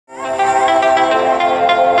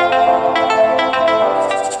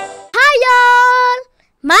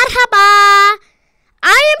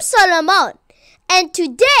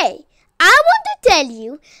tell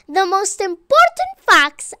you the most important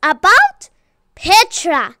facts about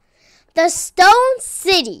Petra, the stone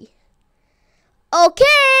city.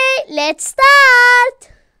 Okay, let's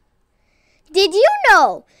start. Did you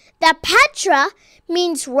know that Petra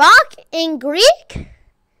means rock in Greek?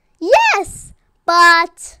 Yes,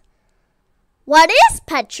 but what is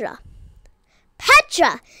Petra?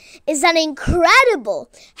 Petra is an incredible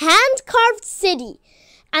hand-carved city,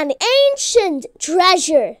 an ancient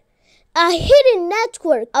treasure, a hidden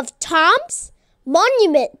network of tombs,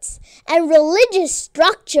 monuments, and religious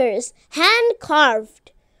structures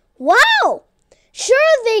hand-carved. Wow!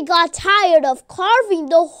 Sure, they got tired of carving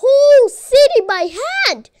the whole city by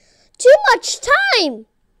hand. Too much time.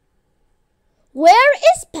 Where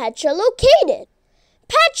is Petra located?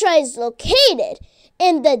 Petra is located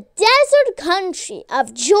in the desert country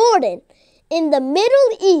of Jordan in the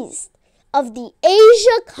Middle East of the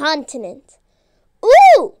Asia continent.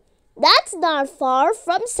 Ooh, that's not far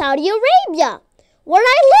from Saudi Arabia, where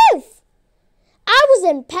I live. I was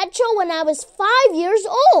in Petra when I was 5 years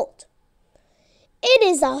old. It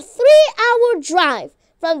is a 3-hour drive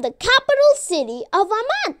from the capital city of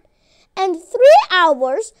Amman and 3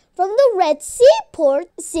 hours from the Red Sea port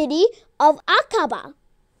city of Aqaba.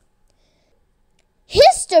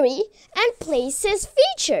 History and places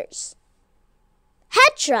features.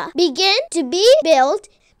 Petra began to be built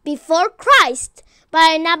before Christ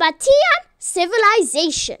by Nabataean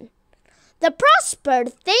civilization. They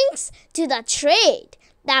prospered thanks to the trade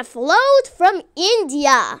that flowed from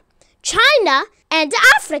India, China, and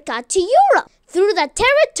Africa to Europe through the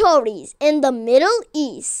territories in the Middle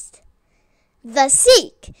East. The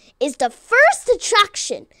Sikh is the first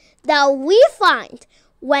attraction that we find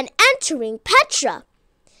when entering Petra.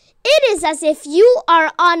 It is as if you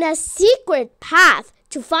are on a secret path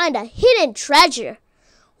to find a hidden treasure.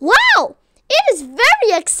 Wow! It is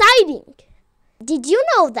very exciting. Did you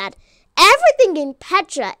know that everything in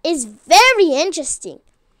Petra is very interesting?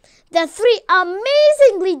 The 3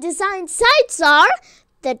 amazingly designed sites are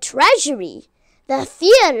the treasury, the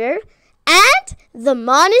theater, and the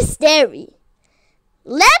monastery.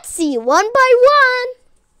 Let's see one by one.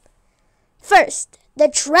 First, the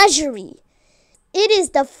treasury. It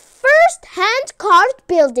is the first hand-carved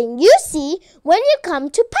building you see when you come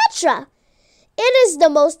to Petra. It is the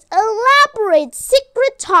most elaborate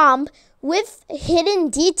secret tomb with hidden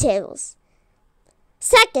details.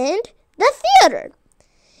 Second, the theater.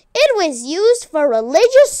 It was used for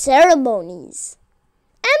religious ceremonies.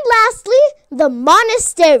 And lastly, the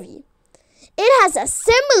monastery. It has a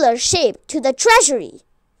similar shape to the treasury.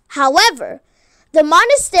 However, the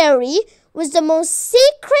monastery was the most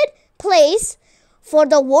sacred place for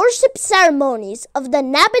the worship ceremonies of the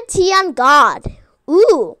Nabataean god.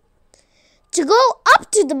 Ooh! To go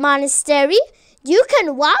up to the monastery, you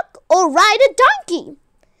can walk or ride a donkey.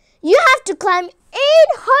 You have to climb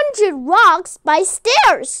 800 rocks by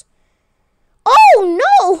stairs. Oh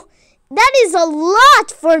no! That is a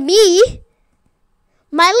lot for me.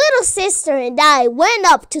 My little sister and I went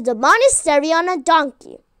up to the monastery on a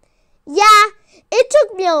donkey. Yeah, it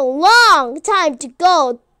took me a long time to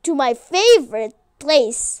go to my favorite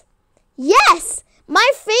place. Yes,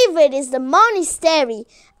 my favorite is the monastery,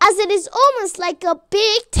 as it is almost like a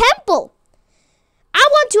big temple. I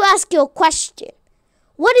want to ask you a question.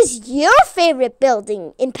 What is your favorite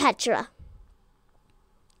building in Petra?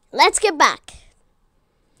 Let's get back.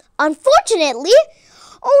 Unfortunately,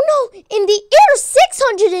 oh no, in the year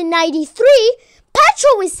 693, Petra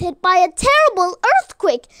was hit by a terrible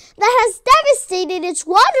earthquake that has devastated its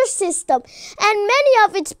water system, and many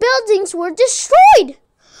of its buildings were destroyed.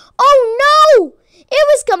 Oh no! It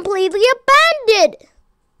was completely abandoned.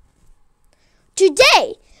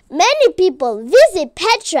 Today, many people visit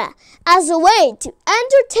Petra as a way to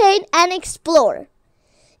entertain and explore.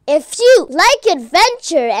 If you like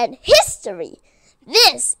adventure and history,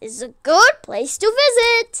 this is a good place to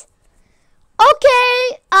visit.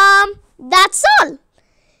 Okay, that's all.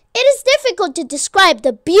 It is difficult to describe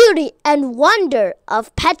the beauty and wonder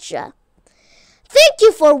of Petra. Thank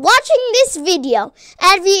you for watching this video,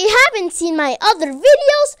 and if you haven't seen my other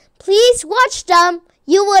videos, please watch them.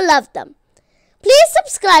 You will love them. Please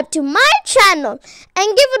subscribe to my channel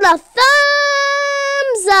and give it a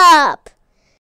thumbs up.